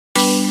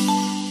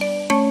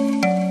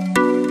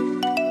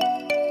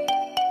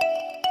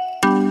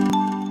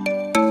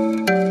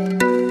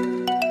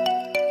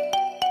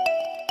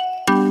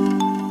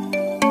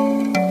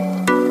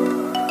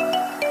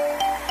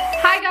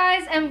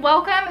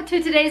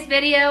to today's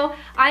video.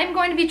 I'm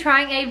going to be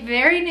trying a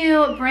very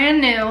new,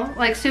 brand new,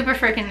 like super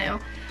freaking new.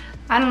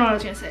 I don't know what I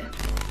was gonna say.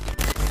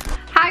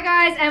 Hi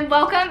guys, and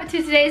welcome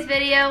to today's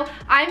video.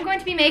 I'm going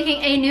to be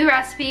making a new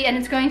recipe, and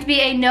it's going to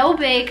be a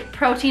no-bake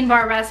protein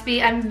bar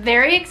recipe. I'm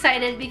very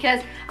excited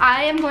because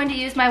I am going to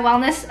use my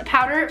wellness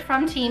powder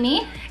from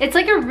Teami. It's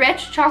like a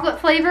rich chocolate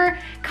flavor.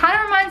 Kind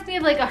of reminds me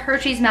of like a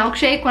Hershey's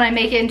milkshake when I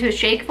make it into a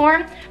shake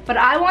form, but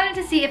I wanted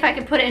to see if I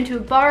could put it into a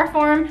bar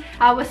form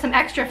with some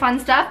extra fun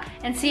stuff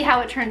and see how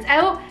it turns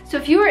out. So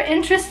if you were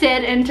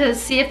interested in to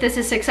see if this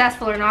is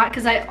successful or not,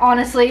 because I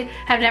honestly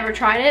have never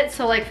tried it,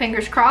 so like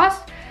fingers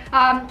crossed.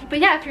 But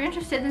yeah, if you're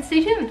interested, then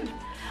stay tuned.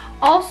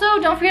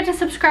 Also, don't forget to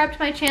subscribe to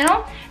my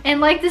channel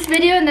and like this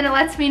video, and then it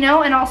lets me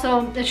know, and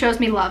also it shows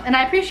me love, and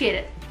I appreciate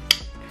it.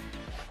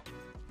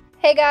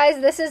 Hey guys,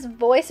 this is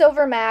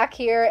VoiceOver Mac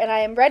here, and I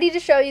am ready to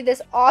show you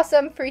this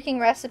awesome freaking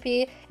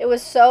recipe. It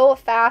was so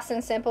fast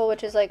and simple,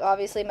 which is like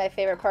obviously my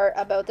favorite part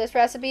about this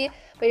recipe.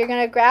 But you're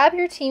gonna grab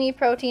your Teami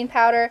protein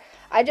powder.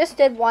 I just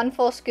did 1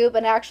 full scoop,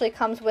 and it actually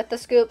comes with the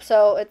scoop,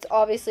 so it's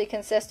obviously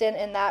consistent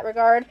in that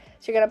regard.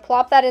 So you're gonna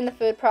plop that in the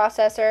food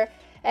processor.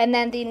 And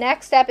then the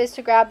next step is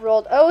to grab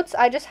rolled oats.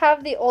 I just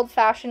have the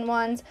old-fashioned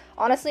ones.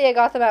 Honestly, I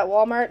got them at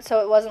Walmart,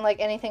 so it wasn't like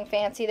anything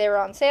fancy. They were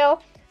on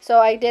sale. So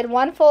I did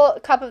 1 full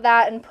cup of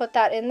that and put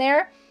that in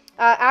there.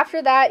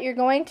 After that, you're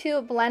going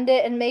to blend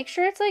it and make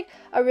sure it's like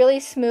a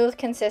really smooth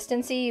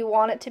consistency. You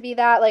want it to be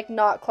that, like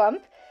not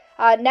clump.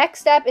 Next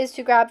step is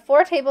to grab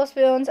 4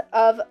 tablespoons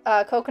of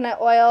coconut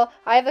oil.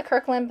 I have the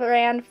Kirkland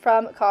brand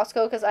from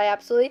Costco because I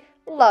absolutely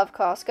love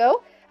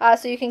Costco.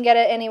 So you can get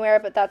it anywhere,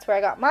 but that's where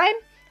I got mine.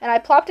 And I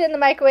plopped it in the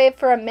microwave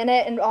for a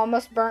minute and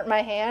almost burnt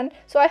my hand.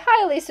 So I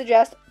highly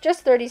suggest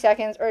just 30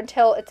 seconds or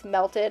until it's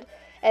melted.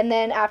 And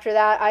then after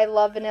that, I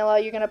love vanilla.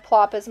 You're going to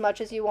plop as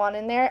much as you want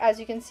in there. As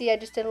you can see, I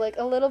just did like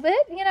a little bit,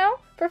 you know,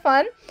 for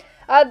fun.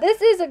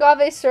 This is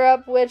agave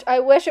syrup, which I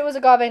wish it was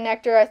agave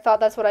nectar. I thought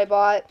that's what I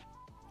bought.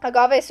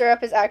 Agave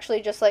syrup is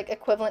actually just like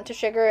equivalent to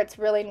sugar. It's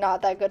really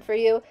not that good for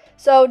you.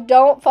 So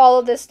don't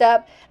follow this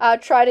step.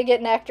 Try to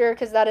get nectar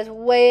because that is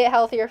way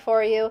healthier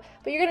for you.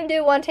 But you're going to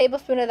do 1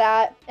 tablespoon of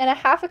that and a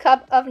 1/2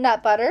 cup of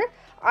nut butter.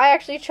 I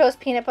actually chose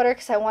peanut butter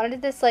because I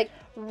wanted this like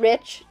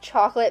rich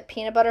chocolate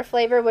peanut butter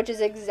flavor, which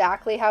is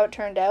exactly how it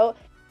turned out.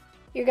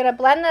 You're going to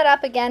blend that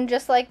up again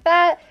just like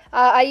that.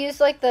 I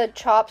used like the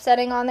chop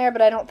setting on there,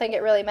 but I don't think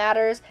it really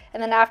matters.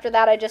 And then after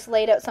that, I just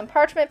laid out some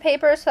parchment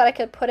paper so that I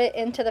could put it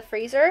into the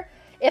freezer.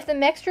 If the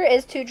mixture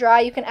is too dry,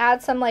 you can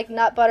add some like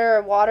nut butter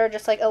or water,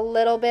 just like a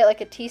little bit,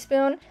 like a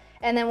teaspoon.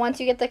 And then once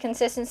you get the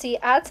consistency,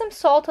 add some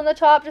salt on the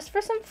top just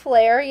for some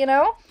flair, you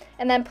know?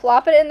 And then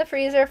plop it in the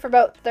freezer for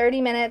about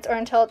 30 minutes or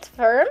until it's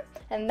firm.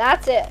 And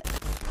that's it.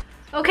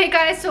 Okay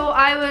guys, so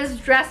I was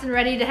dressed and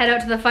ready to head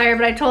out to the fire,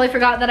 but I totally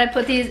forgot that I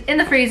put these in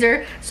the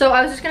freezer. So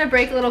I was just gonna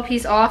break a little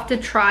piece off to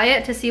try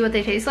it to see what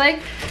they taste like.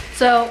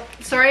 So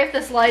sorry if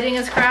this lighting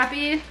is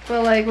crappy,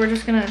 but like we're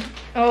just gonna,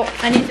 oh,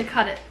 I need to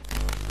cut it.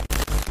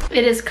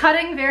 It is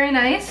cutting very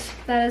nice.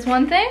 That is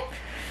one thing.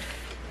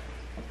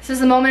 This is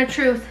the moment of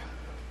truth.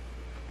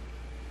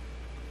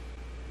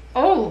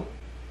 Oh.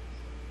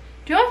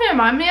 Do you know what they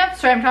remind me of?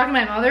 Sorry, I'm talking to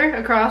my mother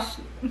across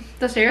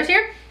the stairs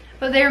here.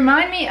 But they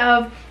remind me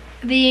of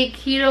the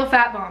keto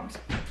fat bombs.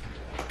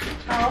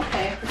 Oh,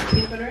 okay. With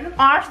peanut butter in them?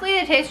 Honestly,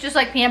 they taste just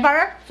like peanut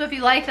butter. So if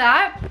you like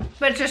that,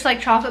 but it's just like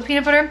chocolate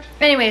peanut butter.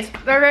 Anyways,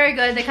 they're very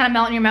good. They kind of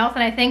melt in your mouth.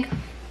 And I think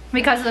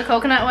because of the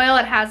coconut oil,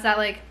 it has that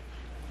like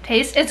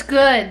taste. It's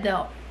good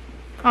though.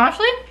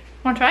 Honestly,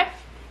 wanna try?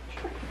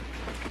 Sure.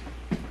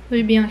 Will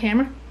you be on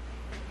camera?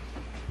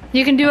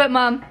 You can do it,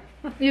 Mom.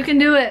 You can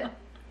do it.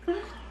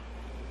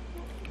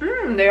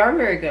 They are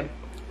very good.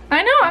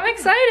 I know, I'm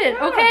excited.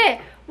 Yeah.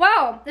 Okay,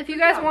 wow. If you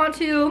guys want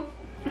to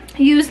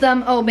use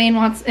them, oh, Bane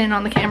wants in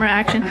on the camera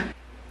action.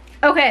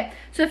 Okay,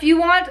 so if you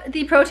want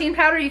the protein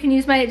powder, you can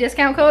use my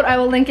discount code. I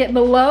will link it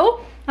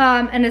below,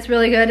 and it's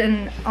really good,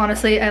 and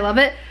honestly, I love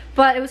it.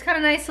 But it was kind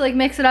of nice to like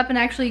mix it up and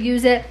actually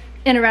use it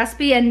in a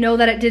recipe and know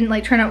that it didn't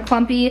like turn out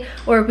clumpy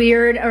or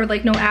weird or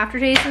like no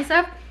aftertaste and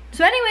stuff.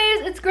 So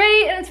anyways, it's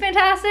great and it's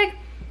fantastic,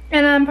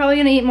 and I'm probably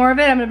gonna eat more of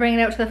it. I'm gonna bring it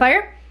out to the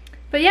fire.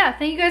 But yeah,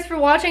 thank you guys for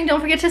watching.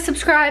 Don't forget to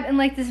subscribe and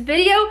like this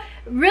video.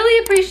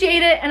 Really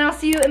appreciate it, and I'll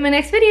see you in my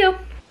next video.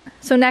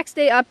 So next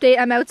day update,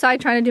 I'm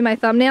outside trying to do my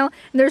thumbnail,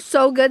 and they're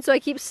so good, so I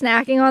keep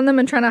snacking on them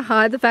and trying to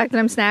hide the fact that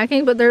I'm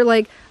snacking, but they're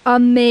like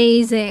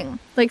amazing.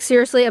 Like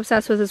seriously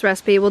obsessed with this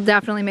recipe. We'll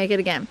definitely make it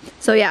again.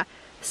 So yeah,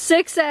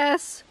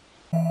 success.